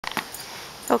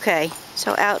Okay,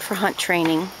 so out for hunt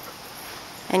training.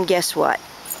 And guess what?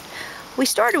 We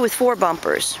started with 4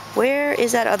 bumpers. Where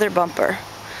is that other bumper?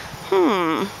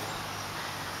 It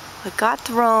got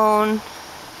thrown.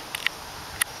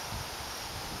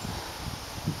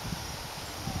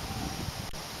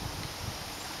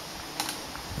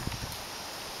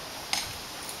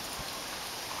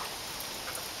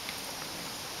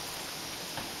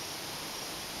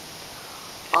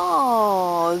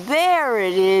 Oh, there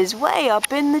it is, way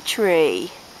up in the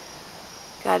tree.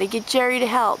 Gotta get Jerry to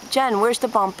help. Jen, where's the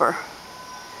bumper?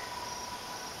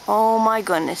 Oh my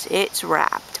goodness, it's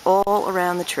wrapped all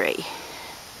around the tree.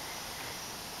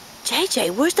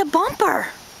 JJ, where's the bumper?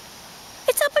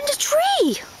 It's up in the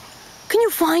tree. Can you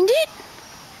find it?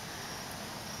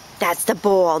 That's the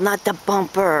ball, not the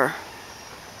bumper.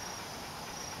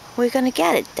 We're gonna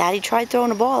get it. Daddy tried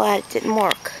throwing a ball at it, didn't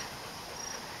work.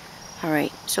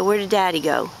 Alright, so where did Daddy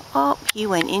go? Oh, he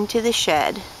went into the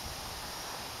shed.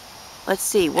 Let's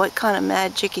see, what kind of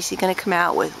magic is he going to come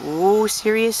out with? Ooh,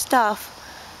 serious stuff.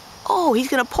 Oh, he's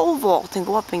going to pole vault and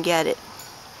go up and get it.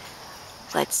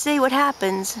 Let's see what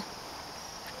happens.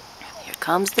 Here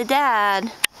comes the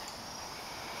dad.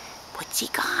 What's he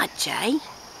got, Jay?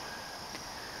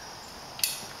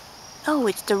 Oh,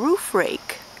 it's the roof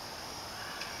rake.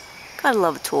 Gotta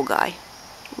love a tool guy.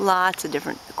 Lots of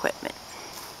different equipment.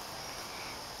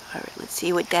 Alright, let's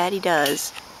see what Daddy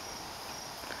does.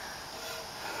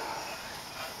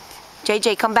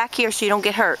 JJ, come back here so you don't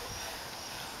get hurt.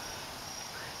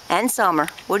 And Summer,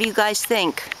 what do you guys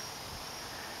think?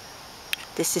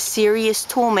 This is serious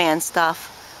toolman stuff.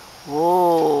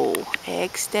 Whoa,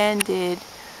 extended.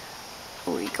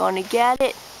 Are we gonna get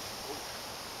it?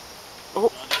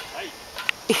 Oh,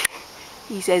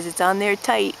 he says it's on there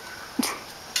tight.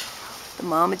 The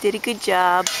mama did a good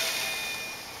job.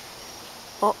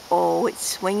 Uh-oh, it's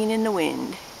swinging in the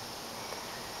wind.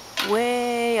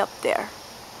 Way up there.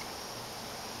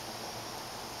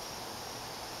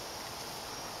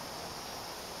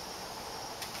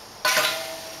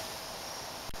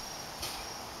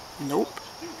 Nope.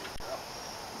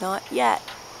 Not yet.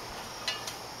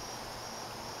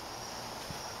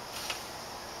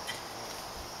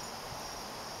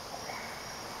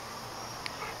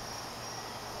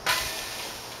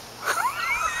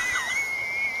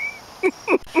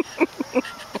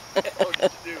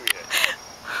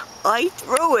 I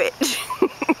threw it.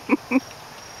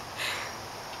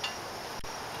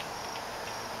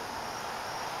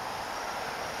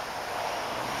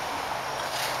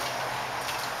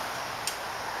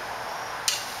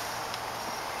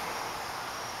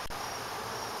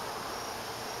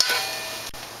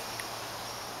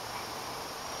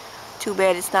 Too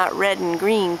bad it's not red and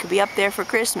green. Could be up there for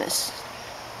Christmas.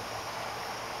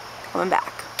 Coming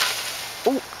back.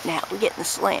 Oh, now we're getting the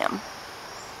slam.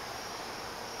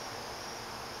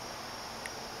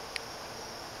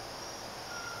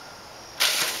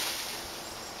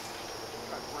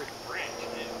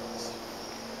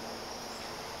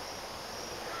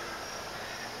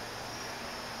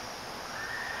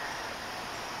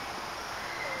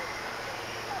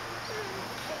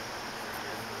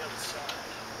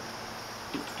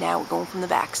 Now we're going from the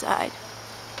back side.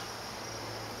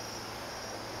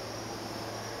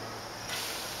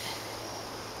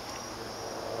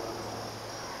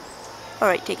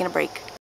 Alright, taking a break.